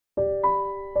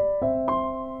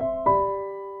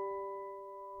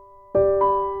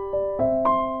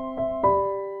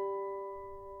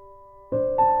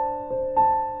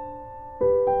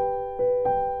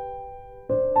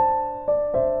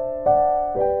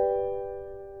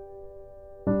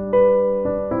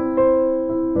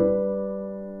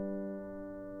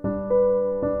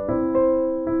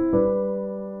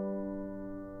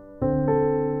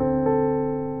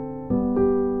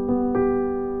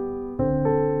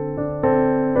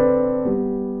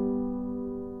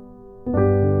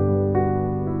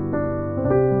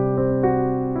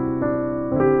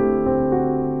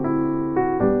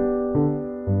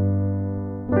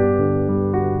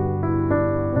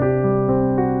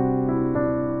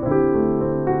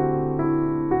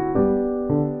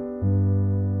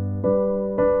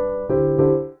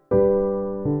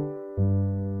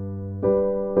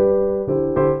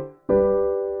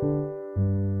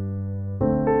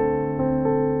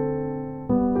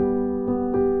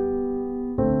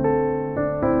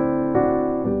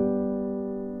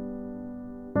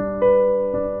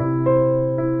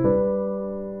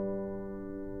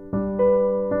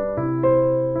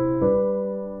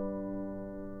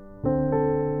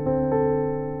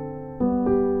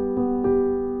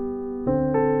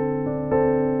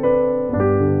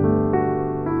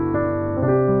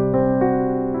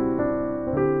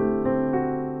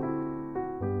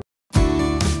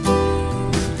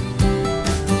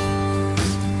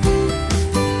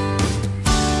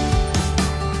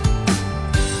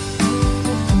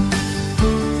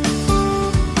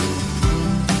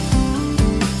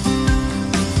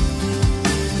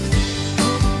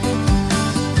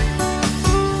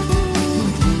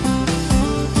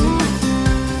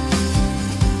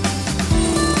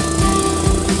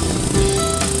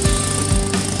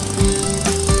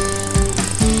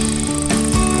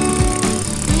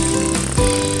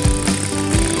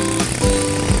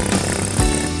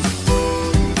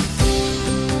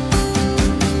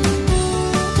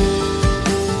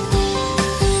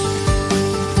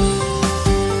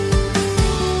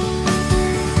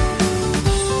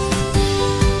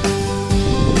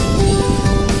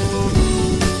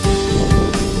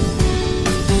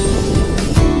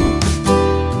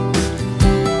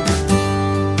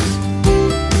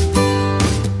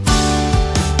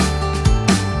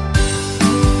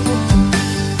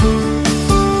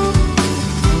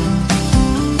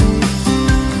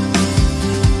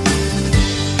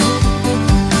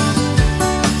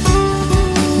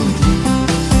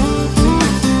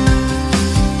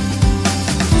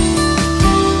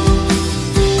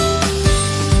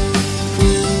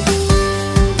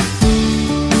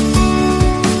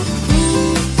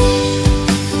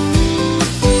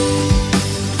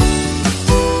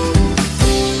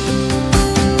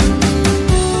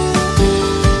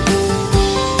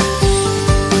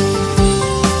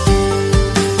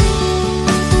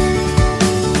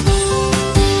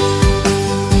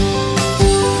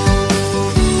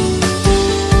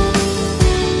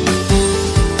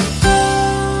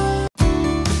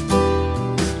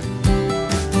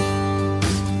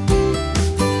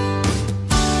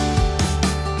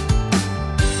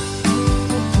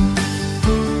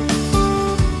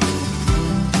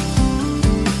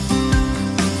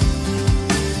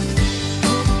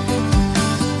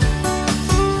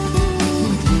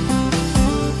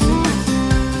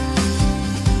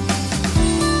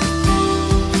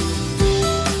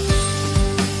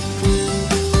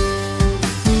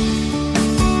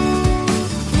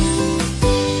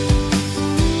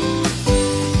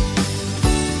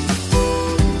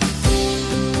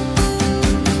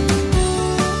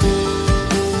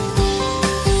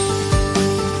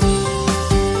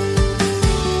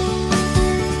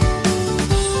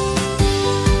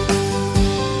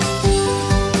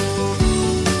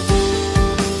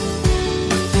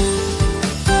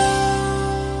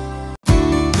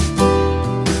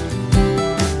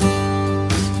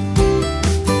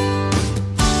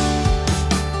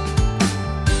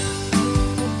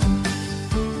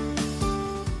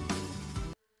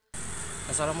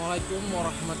Assalamualaikum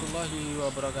warahmatullahi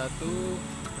wabarakatuh.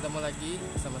 Ketemu lagi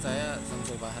sama saya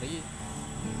Syamsul Bachri.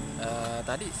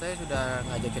 Tadi saya sudah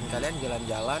ngajakin kalian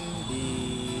jalan-jalan di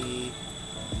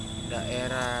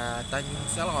daerah Tanjung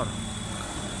Selor,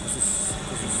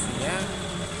 khususnya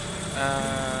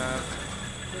eh,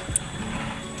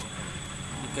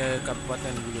 ke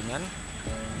Kabupaten Bulungan.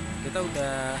 Kita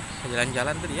udah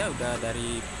jalan-jalan tadi ya, udah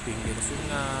dari pinggir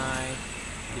sungai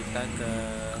kita ke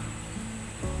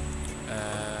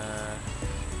eh,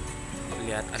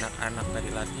 lihat anak-anak tadi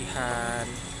latihan.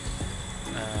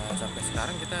 Sampai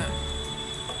sekarang kita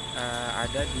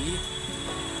ada di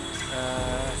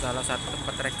salah satu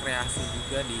tempat rekreasi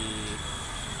juga di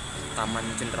Taman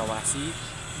Cendrawasih,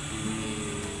 di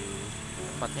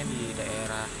tepatnya di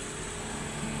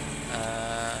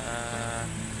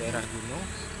daerah gunung.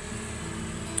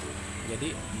 Jadi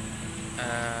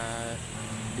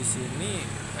di sini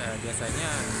biasanya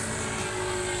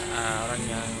orang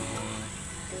yang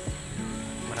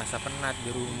merasa penat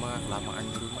di rumah, kelamaan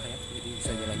di rumah ya, jadi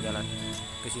bisa jalan-jalan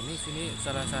ke sini. Sini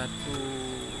salah satu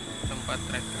tempat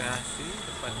rekreasi,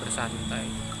 tempat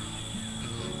bersantai.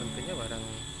 Tentunya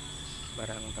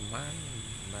bareng teman,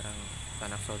 bareng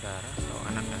sanak saudara atau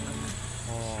anak-anak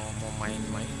mau main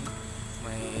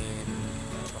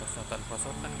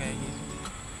perosotan kayak gitu.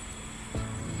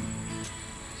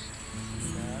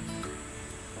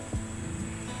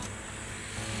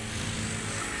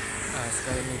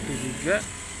 Sekalian itu juga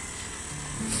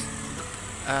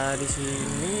di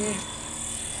sini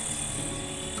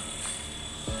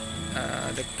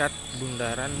dekat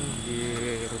bundaran di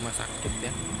rumah sakit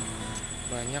ya,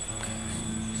 banyak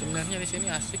sebenarnya di sini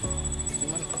asik,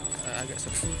 cuman agak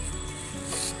sepi.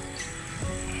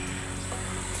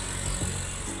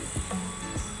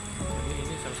 Jadi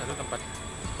ini salah satu tempat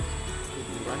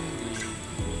hiburan di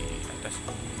atas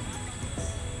gunung.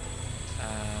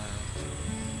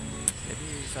 Jadi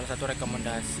salah satu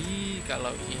rekomendasi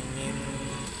kalau ingin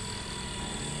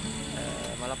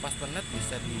melepas penat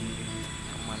bisa di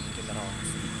Taman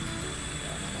Cendrawasih.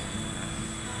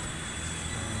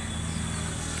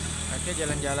 Oke,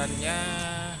 jalan-jalannya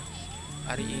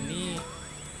hari ini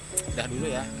udah dulu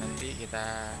ya. Nanti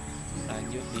kita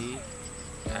lanjut di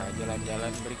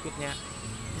jalan-jalan berikutnya.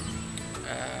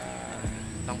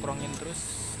 Tongkrongin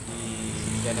terus di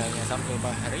channelnya Syamsul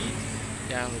Bachri.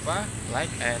 Jangan lupa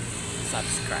like and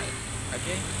subscribe.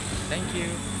 Oke, thank you.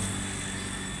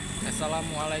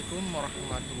 Assalamualaikum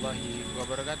warahmatullahi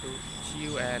wabarakatuh. See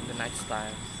you at the next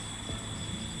time.